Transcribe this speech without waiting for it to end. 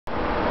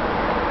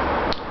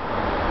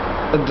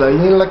It's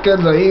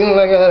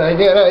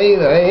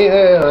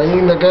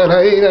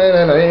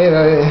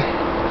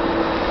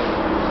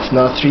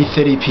now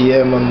 3:30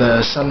 p.m. on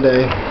the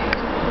Sunday,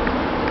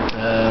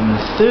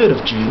 3rd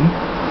of June.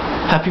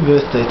 Happy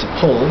birthday to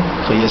Paul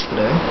for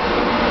yesterday.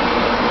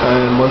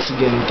 I'm once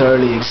again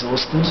thoroughly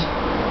exhausted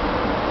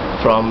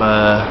from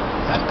an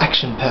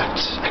action-packed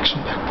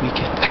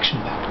weekend.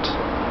 Action-packed.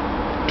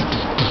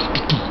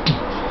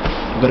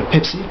 I've got a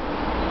Pepsi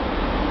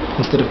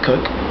instead of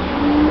Coke.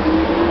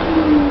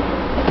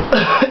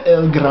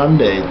 El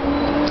Grande.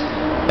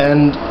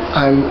 And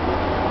I'm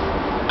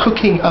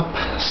cooking up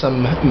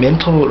some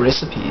mental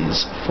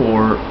recipes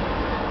for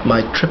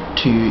my trip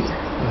to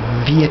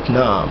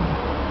Vietnam,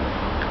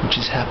 which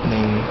is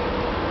happening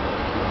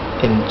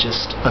in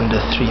just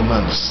under 3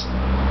 months.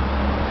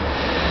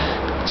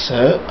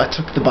 So I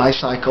took the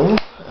bicycle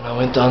and I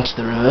went down to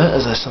the river,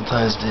 as I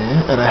sometimes do,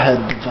 and I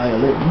had the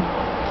violin.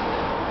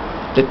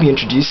 Let me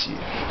introduce you.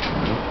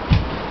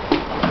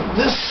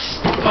 This,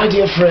 my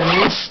dear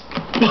friends,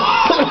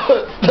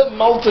 the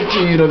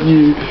multitude of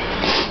you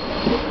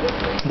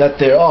that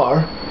there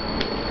are,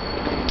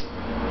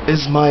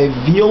 is my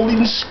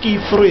violinski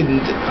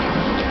friend.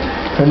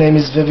 Her name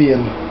is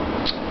Vivian.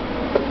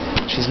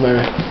 She's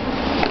my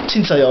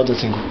She's my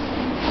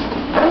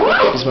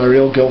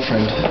real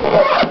girlfriend.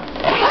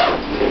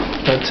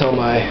 Don't tell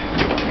my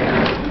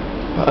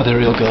other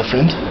real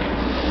girlfriend.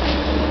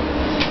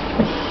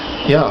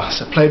 Yeah,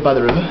 so I played by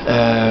the river,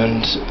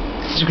 and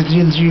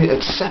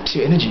it saps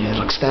your energy.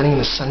 Like standing in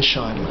the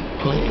sunshine, like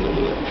playing.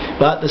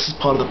 But this is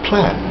part of the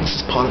plan. This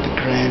is part of the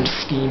grand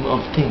scheme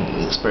of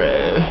things,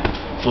 bro.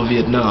 For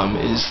Vietnam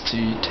is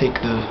to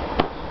take the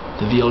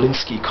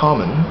violinski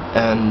Carmen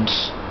and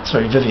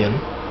Vivian.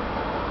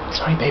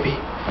 Sorry, baby.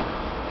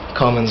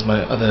 Carmen's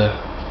my other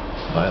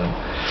violin.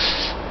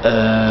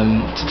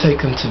 To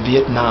take them to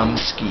Vietnam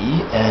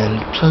ski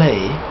and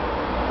play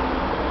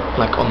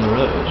like on the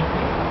road.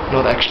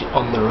 Not actually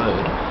on the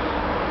road,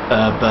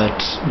 but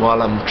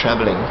while I'm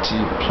traveling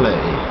to play.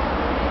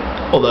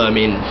 Although, I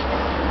mean,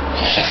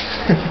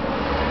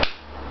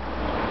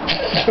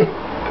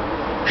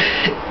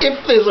 if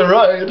there's a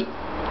road,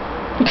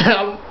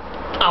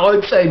 I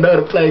won't say no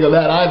to playing on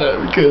that either,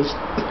 because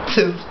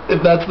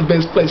if that's the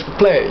best place to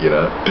play, you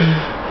know.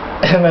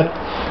 And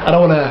I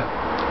don't want to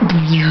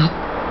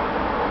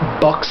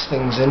box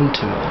things in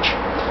too much.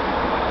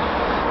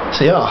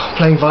 So yeah,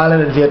 playing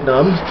violin in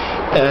Vietnam,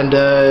 and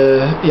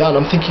yeah, and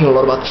I'm thinking a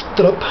lot about this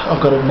trip.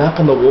 I've got a map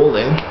on the wall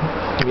there.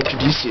 Let me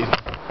introduce you.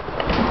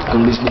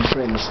 All these new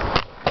friends.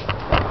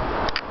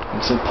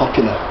 I'm so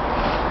popular.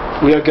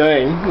 We are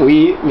going,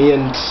 me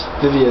and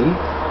Vivian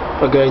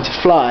are going to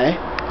fly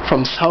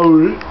from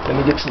Seoul. Let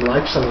me get some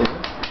lights on here.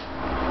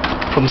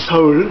 From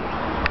Seoul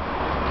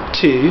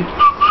to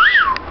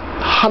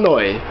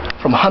Hanoi.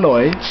 From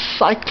Hanoi,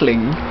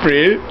 cycling,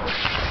 bro.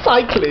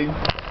 Cycling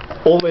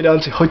all the way down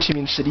to Ho Chi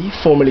Minh City,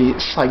 formerly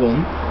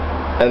Saigon,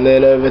 and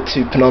then over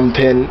to Phnom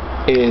Penh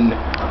in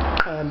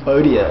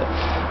Cambodia,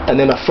 and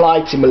then a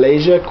flight to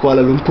Malaysia,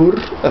 Kuala Lumpur,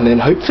 and then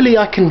hopefully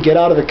I can get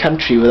out of the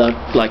country without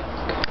like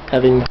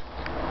having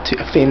to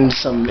offend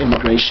some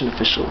immigration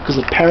official, because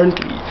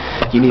apparently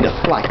you need a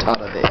flight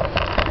out of there,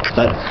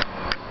 but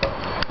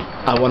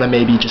I want to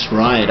maybe just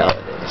ride out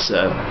of there.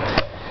 So,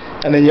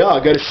 and then yeah,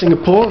 I'll go to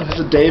Singapore,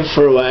 visit Dave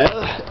for a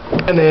while,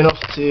 and then off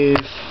to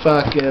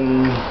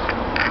fucking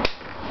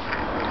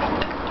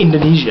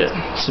Indonesia,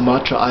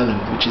 Sumatra Island,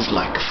 which is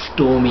like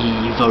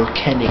stormy,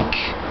 volcanic.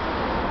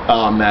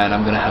 Oh man,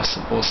 I'm gonna have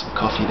some awesome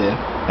coffee there.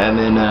 And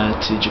then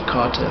to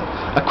Jakarta.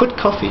 I quit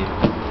coffee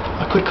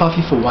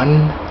for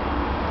 1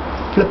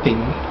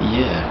 flipping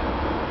year.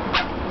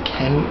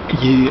 Can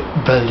you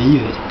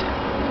believe it?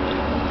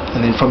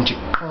 And then from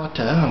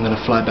Jakarta, I'm gonna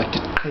fly back to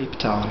Cape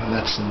Town, and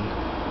that's in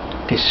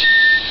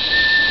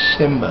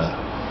December.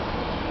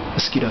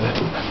 Mosquito.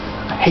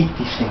 I hate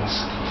these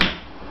things.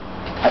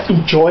 I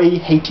enjoy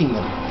hating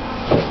them.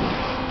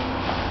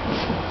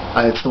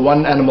 It's the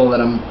one animal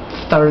that I'm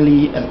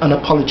thoroughly and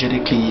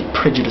unapologetically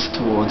prejudiced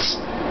towards,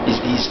 is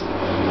these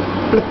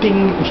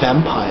flipping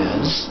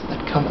vampires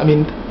that come. I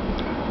mean,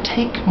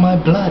 take my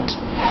blood,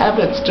 have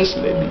it, just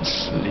let me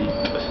sleep.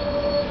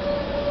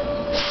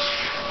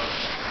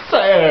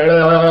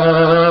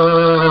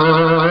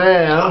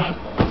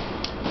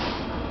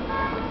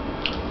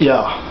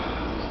 Yeah,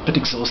 a bit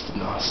exhausted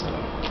now, so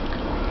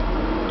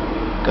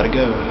gotta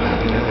go.